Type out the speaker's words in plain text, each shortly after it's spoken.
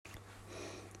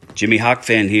Jimmy Hawk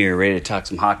fan here, ready to talk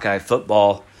some Hawkeye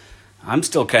football. I'm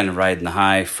still kind of riding the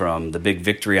high from the big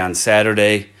victory on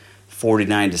Saturday,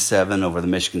 49-7 over the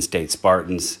Michigan State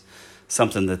Spartans.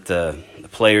 Something that the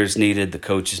players needed, the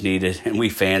coaches needed, and we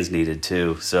fans needed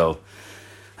too. So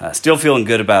still feeling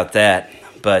good about that.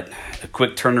 But a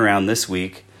quick turnaround this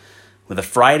week with a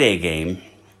Friday game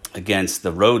against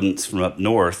the Rodents from up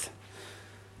north,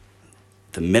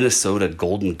 the Minnesota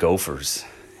Golden Gophers.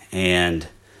 And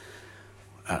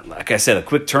like I said, a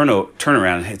quick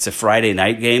turnaround. It's a Friday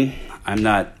night game. I'm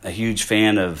not a huge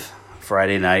fan of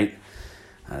Friday night.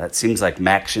 That seems like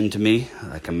MACtion to me,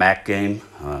 like a MAC game.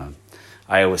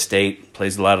 Iowa State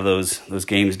plays a lot of those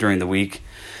games during the week.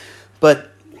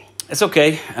 But it's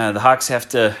okay. The Hawks had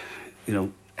to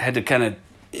kind of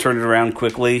turn it around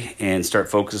quickly and start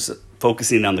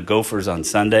focusing on the Gophers on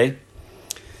Sunday.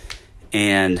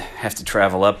 And have to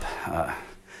travel up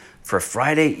for a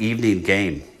Friday evening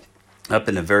game up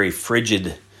in a very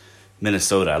frigid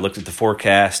Minnesota. I looked at the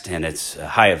forecast, and it's a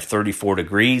high of 34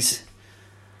 degrees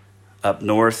up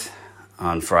north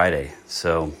on Friday.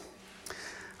 So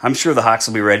I'm sure the Hawks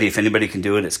will be ready. If anybody can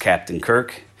do it, it's Captain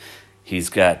Kirk. He's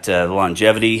got the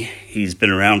longevity. He's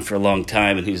been around for a long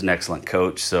time, and he's an excellent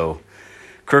coach. So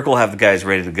Kirk will have the guys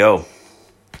ready to go.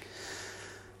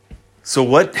 So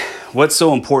what's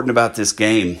so important about this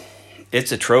game?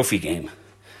 It's a trophy game.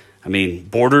 I mean,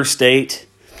 border state.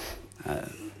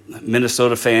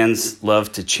 Minnesota fans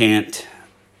love to chant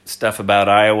stuff about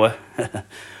Iowa.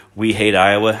 We hate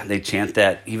Iowa. They chant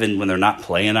that even when they're not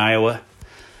playing Iowa.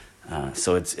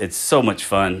 So it's so much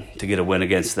fun to get a win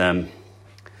against them.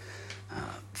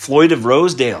 Floyd of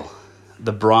Rosedale,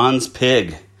 the Bronze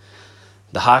Pig.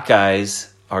 The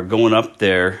Hawkeyes are going up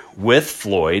there with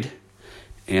Floyd,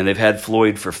 and they've had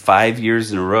Floyd for 5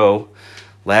 years in a row.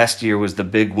 Last year was the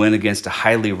big win against a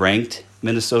highly ranked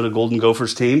Minnesota Golden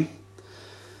Gophers team.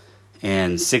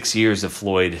 And 6 years of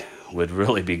Floyd would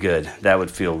really be good. That would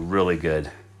feel really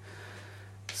good.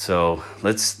 So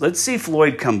let's see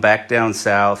Floyd come back down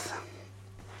southeast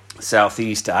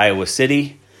to Iowa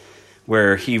City,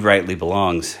 where he rightly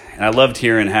belongs. And I loved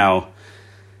hearing how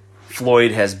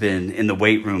Floyd has been in the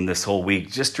weight room this whole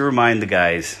week, just to remind the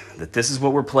guys that this is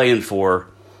what we're playing for.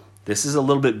 This is a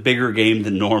little bit bigger game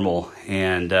than normal,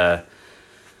 and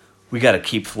we got to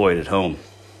keep Floyd at home.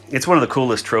 It's one of the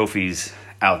coolest trophies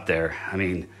out there. I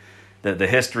mean, the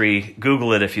history,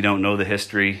 Google it if you don't know the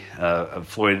history of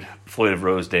Floyd of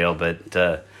Rosedale,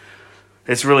 but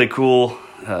it's really cool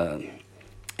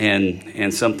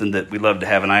and something that we love to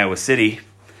have in Iowa City.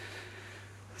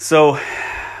 So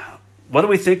what do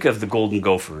we think of the Golden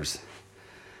Gophers?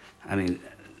 I mean,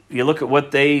 you look at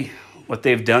what they've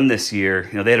done this year.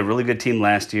 They had a really good team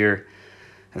last year.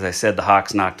 As I said, the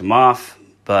Hawks knocked them off,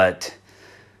 but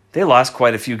they lost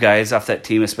quite a few guys off that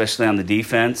team, especially on the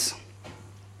defense.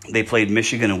 They played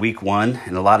Michigan in week 1,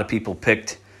 and a lot of people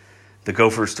picked the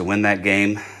Gophers to win that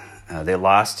game. They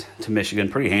lost to Michigan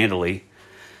pretty handily,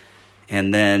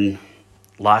 and then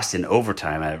lost in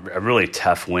overtime. A really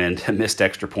tough win, a missed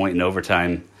extra point in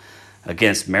overtime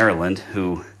against Maryland,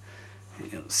 who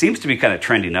seems to be kind of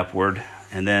trending upward.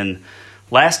 And then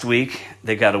last week,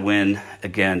 they got a win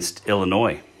against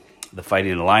Illinois, the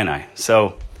Fighting Illini.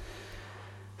 So,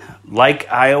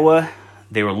 like Iowa,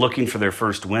 they were looking for their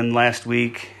first win last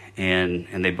week,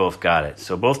 and they both got it.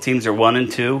 So both teams are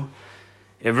 1-2.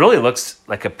 It really looks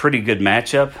like a pretty good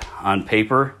matchup on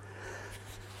paper.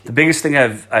 The biggest thing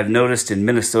I've noticed in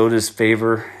Minnesota's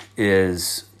favor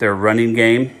is their running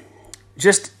game.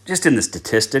 Just in the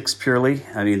statistics purely.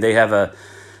 I mean, they have a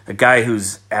guy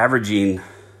who's averaging,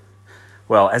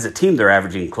 well, as a team, they're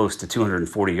averaging close to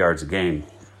 240 yards a game.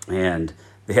 And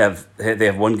they have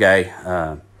one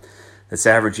guy that's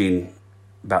averaging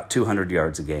about 200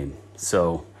 yards a game.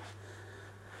 So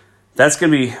that's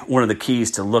going to be one of the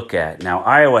keys to look at. Now,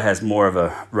 Iowa has more of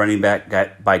a running back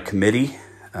guy by committee.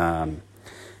 And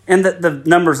the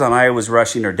numbers on Iowa's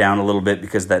rushing are down a little bit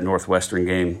because of that Northwestern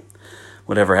game.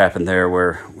 Whatever happened there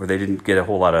where they didn't get a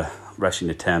whole lot of rushing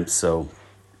attempts. So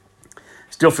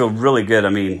still feel really good. I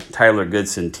mean, Tyler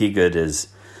Goodson, T-Good, is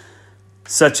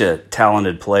such a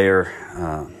talented player,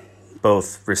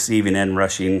 both receiving and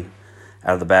rushing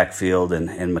out of the backfield,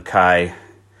 and Mackay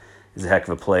is a heck of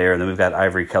a player. And then we've got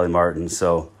Ivory Kelly-Martin.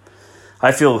 So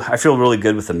I feel really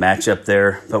good with the matchup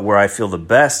there. But where I feel the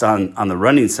best on the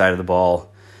running side of the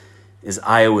ball is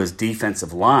Iowa's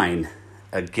defensive line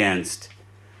against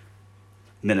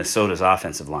Minnesota's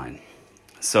offensive line.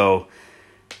 So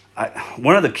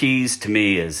one of the keys to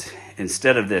me is,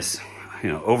 instead of this,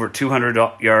 over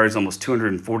 200 yards, almost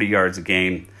 240 yards a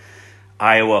game,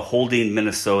 Iowa holding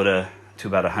Minnesota to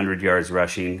about 100 yards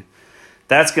rushing.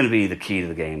 that's going to be the key to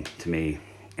the game to me.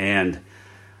 And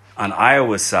on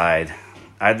Iowa's side,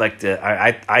 I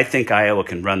think Iowa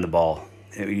can run the ball.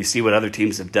 You see what other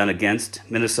teams have done against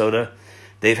Minnesota.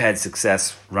 They've had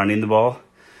success running the ball.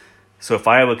 So if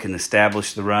Iowa can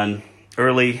establish the run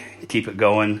early, keep it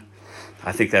going,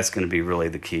 I think that's going to be really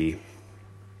the key.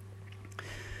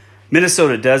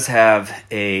 Minnesota does have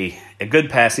a good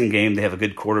passing game. They have a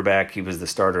good quarterback. He was the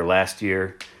starter last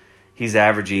year. He's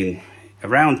averaging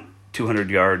around 200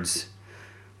 yards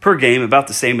per game, about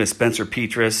the same as Spencer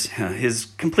Petras. His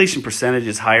completion percentage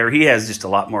is higher. He has just a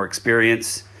lot more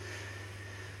experience.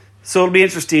 So it'll be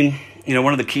interesting.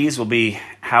 One of the keys will be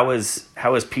how is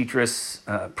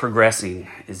Petras progressing?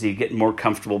 Is he getting more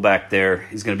comfortable back there?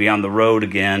 He's going to be on the road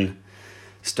again,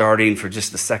 starting for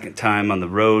just the second time on the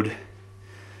road.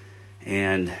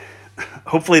 And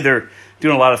hopefully they're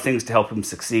doing a lot of things to help him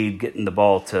succeed, getting the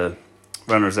ball to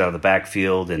runners out of the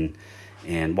backfield and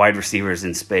wide receivers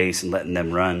in space and letting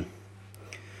them run.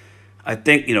 I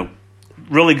think,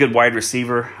 really good wide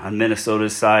receiver on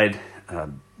Minnesota's side,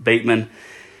 Bateman.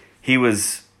 He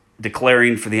was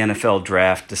declaring for the NFL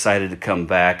draft, decided to come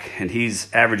back, and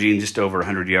he's averaging just over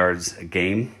 100 yards a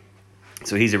game.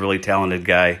 So he's a really talented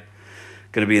guy,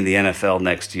 going to be in the NFL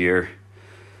next year.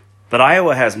 But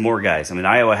Iowa has more guys.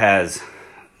 Iowa has,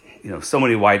 so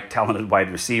many talented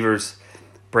wide receivers.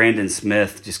 Brandon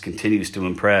Smith just continues to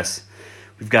impress.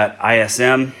 We've got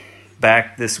ISM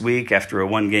back this week after a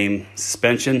 1-game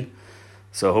suspension.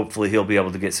 So hopefully he'll be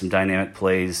able to get some dynamic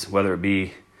plays, whether it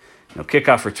be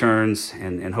kickoff returns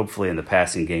and hopefully in the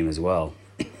passing game as well.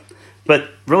 But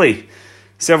really,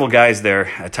 several guys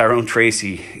there. Tyrone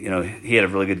Tracy, he had a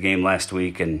really good game last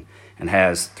week and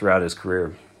has throughout his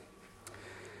career.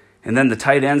 And then the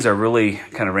tight ends are really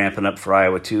kind of ramping up for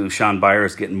Iowa too. Sean Byer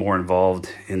is getting more involved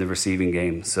in the receiving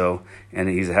game, and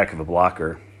he's a heck of a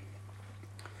blocker.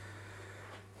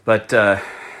 But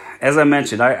as I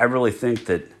mentioned, I really think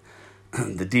that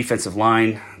the defensive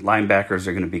linebackers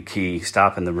are going to be key,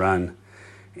 stopping the run.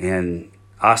 And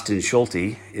Austin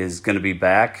Schulte is going to be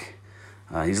back.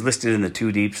 He's listed in the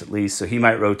 2 deeps at least, so he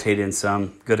might rotate in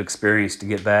some. Good experience to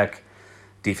get back.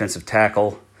 Defensive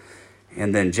tackle.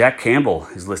 And then Jack Campbell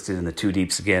is listed in the 2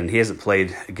 deeps again. He hasn't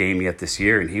played a game yet this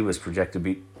year, and he was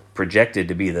projected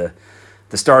to be the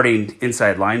starting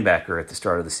inside linebacker at the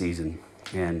start of the season.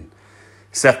 And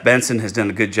Seth Benson has done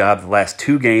a good job the last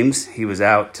 2 games. He was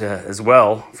out as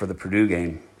well for the Purdue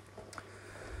game.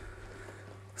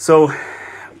 So,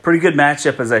 pretty good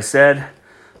matchup, as I said.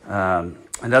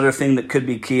 Another thing that could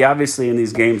be key, obviously, in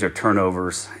these games are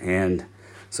turnovers. And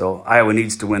so Iowa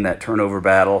needs to win that turnover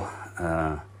battle.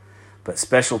 But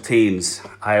special teams,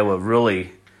 Iowa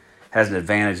really has an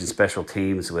advantage in special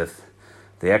teams with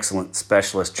the excellent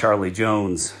specialist Charlie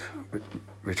Jones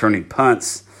returning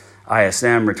punts,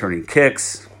 ISM returning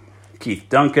kicks, Keith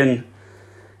Duncan,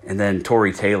 and then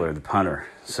Torrey Taylor, the punter.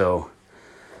 So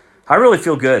I really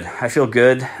feel good. I feel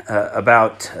good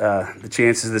about the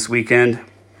chances this weekend.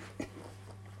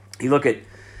 You look at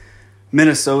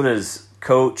Minnesota's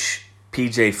coach,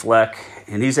 P.J. Fleck,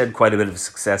 and he's had quite a bit of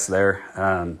success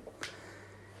there.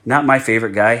 Not my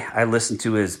favorite guy. I listen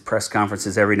to his press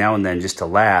conferences every now and then just to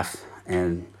laugh,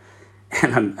 and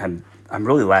I'm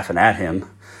really laughing at him.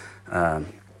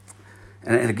 And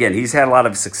again, he's had a lot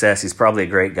of success. He's probably a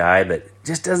great guy, but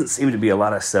just doesn't seem to be a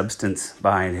lot of substance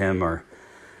behind him. Or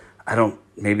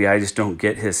maybe I just don't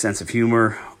get his sense of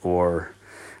humor, or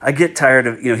I get tired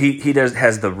of, he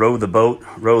has the row the boat,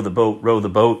 row the boat, row the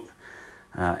boat.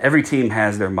 Every team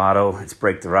has their motto. It's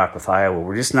break the rock with Iowa.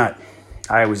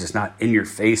 Iowa's just not in your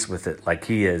face with it like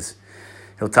he is.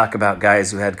 He'll talk about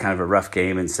guys who had kind of a rough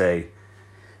game and say,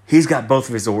 he's got both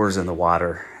of his oars in the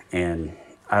water. And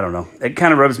I don't know. It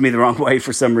kind of rubs me the wrong way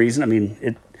for some reason.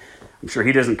 I'm sure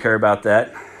he doesn't care about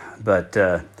that. But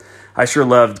I sure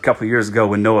loved a couple of years ago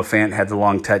when Noah Fant had the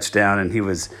long touchdown and he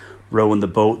was rowing the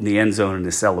boat in the end zone in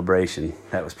his celebration.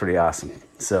 That was pretty awesome.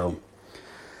 So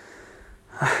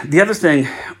the other thing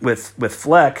with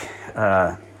Fleck,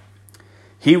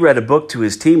 he read a book to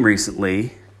his team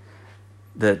recently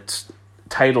that's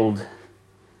titled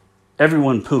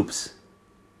Everyone Poops.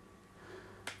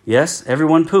 Yes,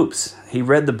 everyone poops. He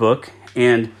read the book,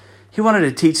 and he wanted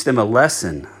to teach them a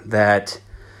lesson that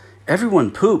everyone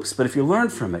poops, but if you learn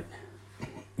from it,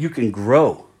 you can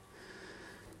grow.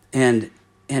 And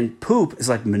poop is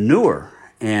like manure,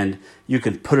 and you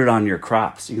can put it on your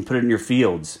crops. You can put it in your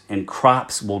fields, and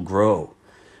crops will grow,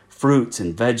 fruits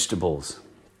and vegetables.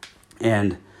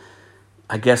 And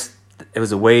I guess it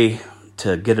was a way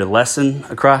to get a lesson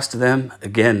across to them.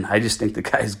 Again, I just think the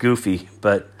guy's goofy,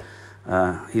 but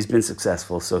he's been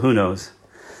successful, so who knows.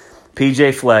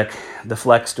 PJ Fleck, the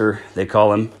Flexter, they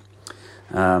call him.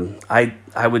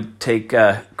 I would take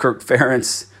Kirk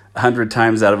Ferentz 100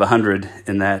 times out of 100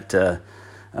 in that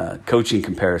coaching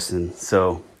comparison.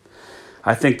 So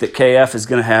I think that KF is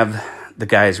going to have the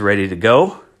guys ready to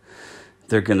go.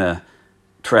 They're going to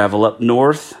travel up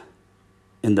north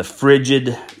in the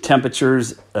frigid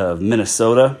temperatures of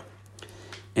Minnesota.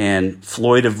 And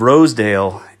Floyd of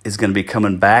Rosedale is going to be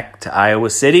coming back to Iowa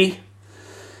City.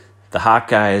 The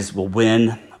Hawkeyes will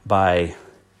win by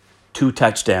 2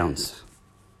 touchdowns.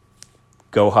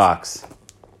 Go Hawks.